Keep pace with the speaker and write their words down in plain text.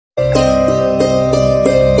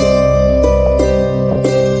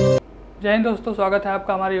जय हिंद दोस्तों, स्वागत है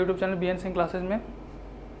आपका हमारे YouTube channel BN Singh classes में।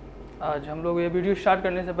 आज हम लोग ये वीडियो स्टार्ट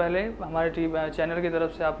करने से पहले हमारे चैनल की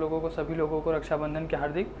तरफ से आप लोगों को सभी लोगों को रक्षाबंधन की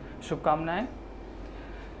हार्दिक शुभकामनाएं।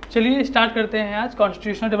 चलिए स्टार्ट करते हैं आज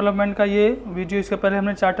कॉन्स्टिट्यूशनल डेवलपमेंट का ये वीडियो। इसके पहले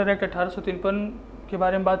हमने चार्टर एक्ट 1853 के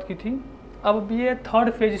बारे में बात की थी। अब ये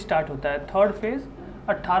थर्ड फेज स्टार्ट होता है। थर्ड फेज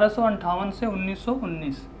 1858 से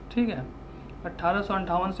 1919, ठीक है।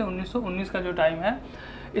 1858 से 1919 का जो टाइम है,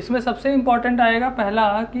 इसमें सबसे इम्पॉर्टेंट आएगा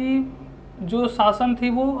पहला कि जो शासन थी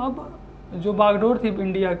वो अब जो बागडोर थी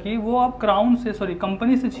इंडिया की, वो अब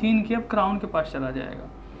कंपनी से छीन के अब क्राउन के पास चला जाएगा।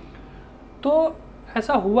 तो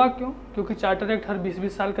ऐसा हुआ क्यों? क्योंकि चार्टर एक्ट हर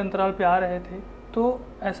 20-20 साल के अंतराल पे आ रहे थे। तो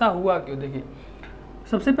ऐसा हुआ क्यों? देखिए,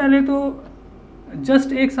 सबसे पहले तो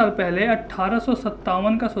जस्ट एक साल पहले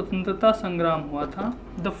 1857 का स्वतंत्रता संग्राम हुआ था।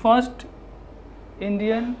 The first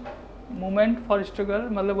Indian movement for struggle,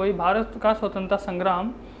 मतलब वही भारत का स्वतंत्रता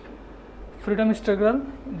संग्राम, फ्रीडम स्ट्रगल,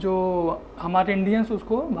 जो हमारे इंडियंस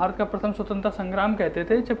उसको भारत का प्रथम स्वतंत्रता संग्राम कहते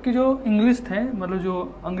थे। जबकि जो इंग्लिश थे, मतलब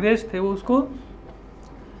जो अंग्रेज थे, वो उसको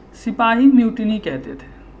सिपाही म्यूटिनी कहते थे।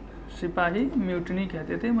 सिपाही म्यूटिनी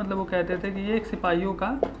कहते थे, मतलब वो कहते थे कि ये एक सिपाहियों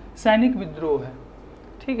का सैनिक विद्रोह है,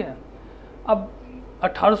 ठीक है। अब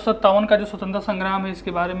 1857 का जो स्वतंत्रता संग्राम है,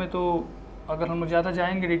 इसके बारे में तो अगर हम ज़्यादा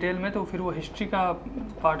जाएंगे डिटेल में तो फिर वो हिस्ट्री का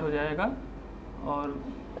पार्ट हो जाएगा, और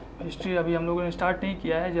हिस्ट्री अभी हम लोगों ने स्टार्ट नहीं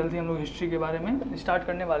किया है। जल्दी हम लोग हिस्ट्री के बारे में स्टार्ट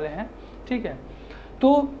करने वाले हैं, ठीक है।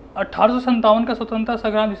 तो 1857 का स्वतंत्रता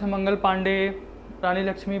संग्राम, जिसमें मंगल पांडे, रानी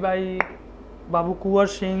लक्ष्मीबाई, बाबू कुंवर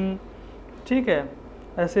सिंह, ठीक है,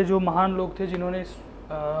 ऐसे जो महान लोग थे जिन्होंने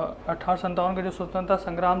 1857 का जो स्वतंत्रता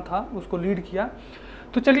संग्राम था उसको लीड किया।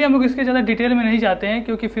 तो चलिए हम लोग इसके ज़्यादा डिटेल में नहीं जाते हैं,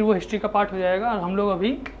 क्योंकि फिर वो हिस्ट्री का पार्ट हो जाएगा, और हम लोग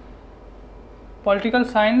अभी पॉलिटिकल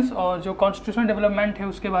साइंस और जो कॉन्स्टिट्यूशनल डेवलपमेंट है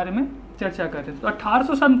उसके बारे में चर्चा करते हैं। तो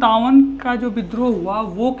 1857 का जो विद्रोह हुआ,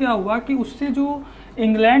 वो क्या हुआ कि उससे जो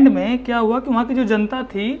इंग्लैंड में क्या हुआ कि वहाँ की जो जनता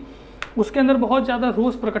थी उसके अंदर बहुत ज़्यादा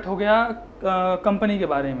रोष प्रकट हो गया कंपनी के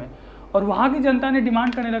बारे में। और वहाँ की जनता ने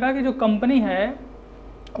डिमांड करने लगा कि जो कंपनी है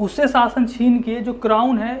उससे शासन छीन के जो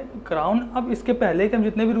क्राउन है, क्राउन, अब इसके पहले के हम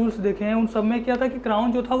जितने भी रूल्स देखे हैं उन सब में क्या था कि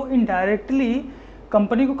क्राउन जो था वो इनडायरेक्टली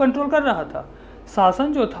कंपनी को कंट्रोल कर रहा था।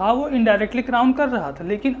 शासन जो था वो इनडायरेक्टली क्राउन कर रहा था।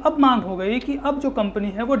 लेकिन अब मांग हो गई कि अब जो कंपनी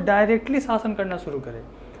है वो डायरेक्टली शासन करना शुरू करे,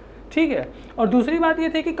 ठीक है। और दूसरी बात ये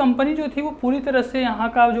थी कि कंपनी जो थी वो पूरी तरह से यहाँ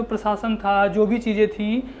का जो प्रशासन था, जो भी चीज़ें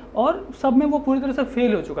थी, और सब में वो पूरी तरह से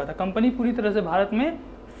फेल हो चुका था। कंपनी पूरी तरह से भारत में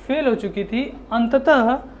फेल हो चुकी थी।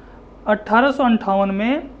 अंततः 1858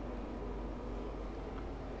 में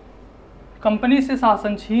कंपनी से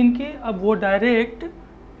शासन छीन के अब वो डायरेक्ट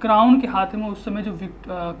क्राउन के हाथ में, उस समय जो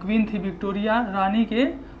क्वीन थी विक्टोरिया रानी के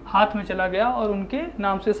हाथ में चला गया और उनके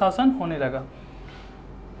नाम से शासन होने लगा।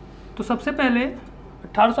 तो सबसे पहले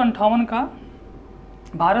 1858 का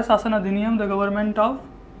भारत शासन अधिनियम, the government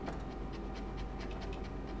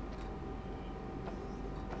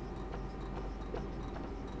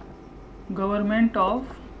of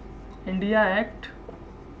India act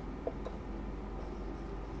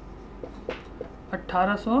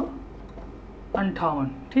 1858,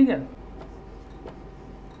 ठीक है।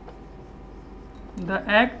 The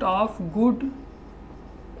act of good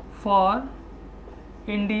for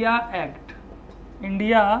India act,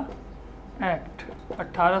 India act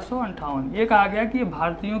 1858, ये कहा गया कि ये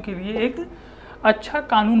भारतीयों के लिए एक अच्छा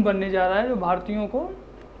कानून बनने जा रहा है जो भारतीयों को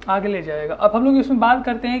आगे ले जाएगा। अब हम लोग इसमें बात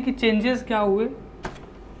करते हैं कि चेंजेस क्या हुए।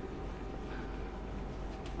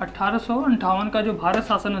 1858 का जो भारत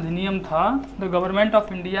शासन अधिनियम था, the government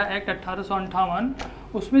of India act 1858,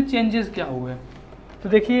 उसमें चेंजेस क्या हुए। तो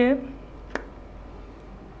देखिए,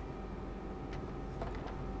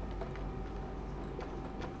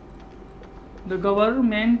 the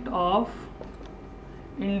government of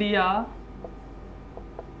India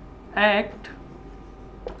act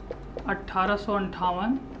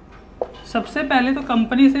 1858, सबसे पहले तो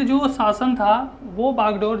कंपनी से जो शासन था वो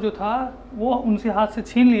बागडोर जो था वो उनसे हाथ से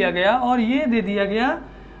छीन लिया गया और ये दे दिया गया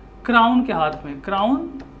क्राउन के हाथ में। क्राउन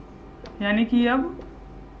यानी कि अब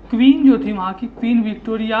क्वीन जो थी वहाँ की, क्वीन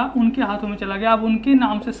विक्टोरिया, उनके हाथों में चला गया। अब उनके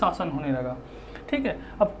नाम से शासन होने लगा, ठीक है।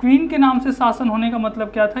 अब क्वीन के नाम से शासन होने का मतलब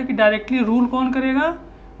क्या था कि डायरेक्टली रूल कौन करेगा?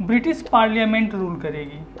 ब्रिटिश पार्लियामेंट रूल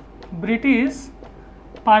करेगी। ब्रिटिश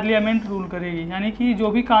पार्लियामेंट रूल करेगी, यानी कि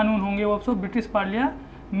जो भी कानून होंगे वो सब ब्रिटिश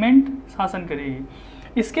पार्लियामेंट शासन करेगी।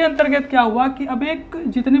 इसके अंतर्गत क्या हुआ कि अब एक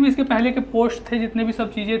जितने भी इसके पहले के पोस्ट थे, जितने भी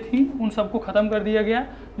सब चीज़ें थी, उन सबको ख़त्म कर दिया गया।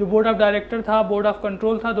 जो बोर्ड ऑफ डायरेक्टर था, बोर्ड ऑफ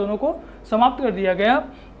कंट्रोल था, दोनों को समाप्त कर दिया गया।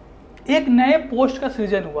 एक नए पोस्ट का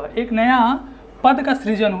सृजन हुआ, एक नया पद का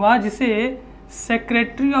सृजन हुआ, जिसे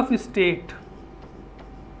secretary of state,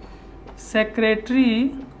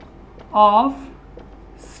 secretary of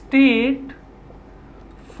state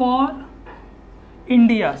for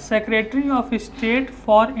India, secretary of state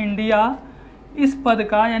for India, इस पद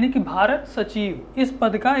का यानी कि भारत सचिव, इस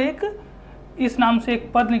पद का एक इस नाम से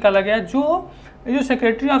एक पद निकाला गया। जो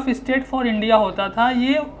secretary of state for India होता था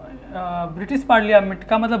ये ब्रिटिश पार्लियामेंट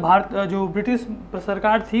का मतलब भारत जो ब्रिटिश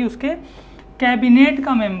सरकार थी उसके कैबिनेट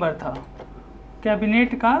का मेंबर था,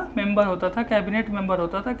 कैबिनेट का मेंबर होता था, कैबिनेट मेंबर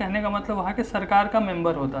होता था, कहने का मतलब वहाँ के सरकार का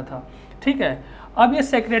मेंबर होता था। ठीक है, अब ये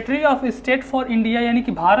secretary of state for India यानी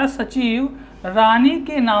कि भारत सचिव रानी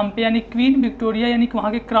के नाम पे यानी क्वीन विक्टोरिया यानी कि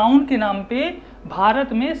वहाँ के क्राउन के नाम पे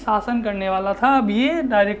भारत में शासन करने वाला था। अब ये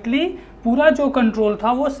डायरेक्टली पूरा जो कंट्रोल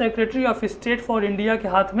था वो secretary of state for India के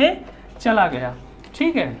हाथ में चला गया।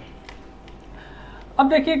 ठीक है, अब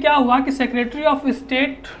देखिए क्या हुआ कि सेक्रेटरी ऑफ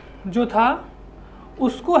स्टेट जो था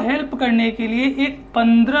उसको हेल्प करने के लिए एक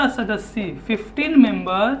 15 सदस्यीय 15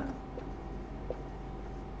 मेंबर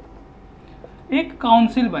एक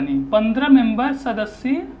काउंसिल बनी। 15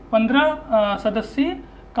 सदस्यीय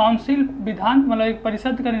काउंसिल विधान मतलब एक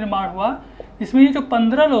परिषद का निर्माण हुआ। इसमें ये जो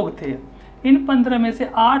 15 लोग थे, इन 15 में से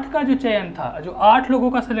 8 का जो चयन था, जो 8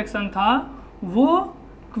 लोगों का सिलेक्शन था वो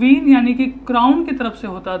क्वीन यानी कि क्राउन की तरफ से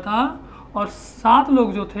होता था, और 7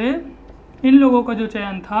 लोग जो थे इन लोगों का जो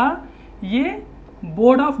चयन था ये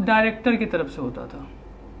बोर्ड ऑफ डायरेक्टर की तरफ से होता था,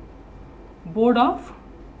 बोर्ड ऑफ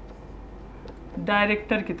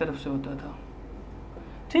डायरेक्टर की तरफ से होता था।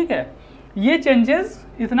 ठीक है, ये चेंजेस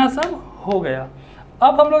इतना सब हो गया।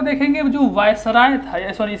 अब हम लोग देखेंगे जो वायसराय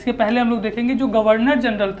था, सॉरी इसके पहले हम लोग देखेंगे जो गवर्नर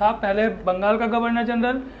जनरल था, पहले बंगाल का गवर्नर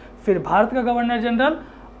जनरल, फिर भारत का गवर्नर जनरल।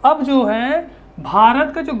 अब जो है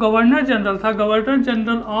भारत का जो गवर्नर जनरल था, गवर्नर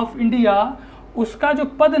जनरल ऑफ इंडिया, उसका जो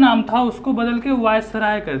पद नाम था उसको बदल के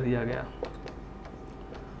वायसराय कर दिया गया,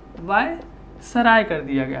 वायसराय कर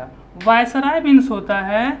दिया गया। वायसराय मीन्स होता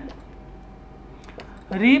है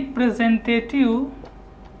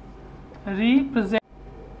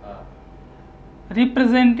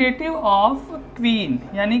रिप्रेजेंटेटिव ऑफ क्वीन,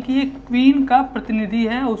 यानी कि ये क्वीन का प्रतिनिधि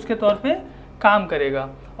है, उसके तौर पे काम करेगा।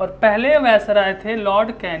 और पहले वायसराय थे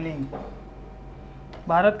लॉर्ड कैनिंग,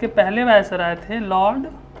 भारत के पहले वायसराय थे लॉर्ड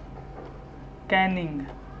कैनिंग,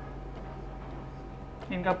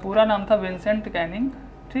 इनका पूरा नाम था विंसेंट कैनिंग।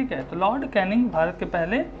 ठीक है, तो लॉर्ड कैनिंग भारत के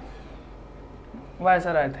पहले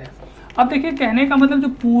वायसराय थे। अब देखिए कहने का मतलब जो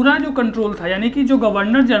पूरा जो कंट्रोल था यानी कि जो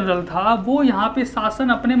गवर्नर जनरल था वो यहाँ पे शासन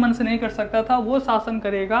अपने मन से नहीं कर सकता था, वो शासन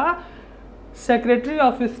करेगा सेक्रेटरी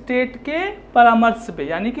ऑफ स्टेट के परामर्श पे,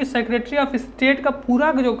 यानी कि सेक्रेटरी ऑफ स्टेट का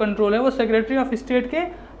पूरा जो कंट्रोल है वो सेक्रेटरी ऑफ स्टेट के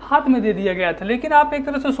हाथ में दे दिया गया था। लेकिन आप एक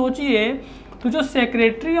तरह से सोचिए तो जो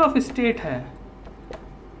सेक्रेटरी ऑफ स्टेट है,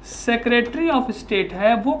 सेक्रेटरी ऑफ स्टेट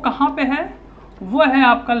है वो कहाँ पे है, वो है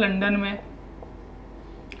आपका लंदन में।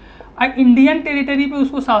 इंडियन टेरिटरी पे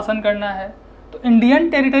उसको शासन करना है, तो इंडियन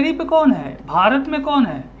टेरिटरी पे कौन है, भारत में कौन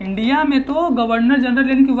है, इंडिया में तो गवर्नर जनरल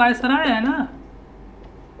यानी कि वायसराय है ना।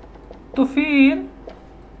 तो फिर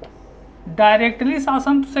डायरेक्टली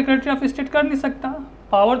शासन तो सेक्रेटरी ऑफ स्टेट कर नहीं सकता,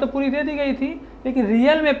 पावर तो पूरी दे दी गई थी, लेकिन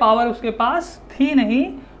रियल में पावर उसके पास थी नहीं।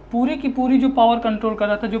 पूरी की पूरी जो पावर कंट्रोल कर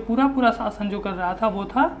रहा था, जो पूरा शासन जो कर रहा था वो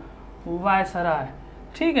था वायसराय।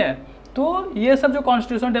 ठीक है, तो ये सब जो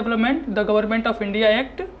constitution development, the government of India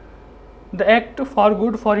act, the act for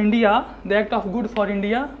good for India, the act of good for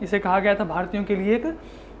India, इसे कहा गया था भारतीयों के लिए एक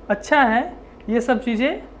अच्छा है, ये सब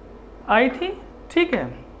चीज़ें आई थी। ठीक है,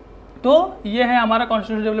 तो ये है हमारा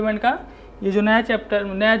कॉन्स्टिट्यूशन डेवलपमेंट का ये जो नया चैप्टर,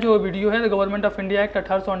 नया जो वीडियो है the government of India act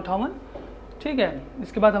 1858। ठीक है,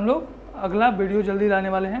 इसके बाद हम लोग अगला वीडियो जल्दी लाने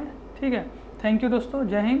वाले हैं। ठीक है, थैंक यू दोस्तों,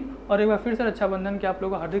 जय हिंद। और एक बार फिर से रक्षाबंधन की आप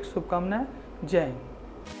लोगों को हार्दिक शुभकामनाएं। जय हिंद।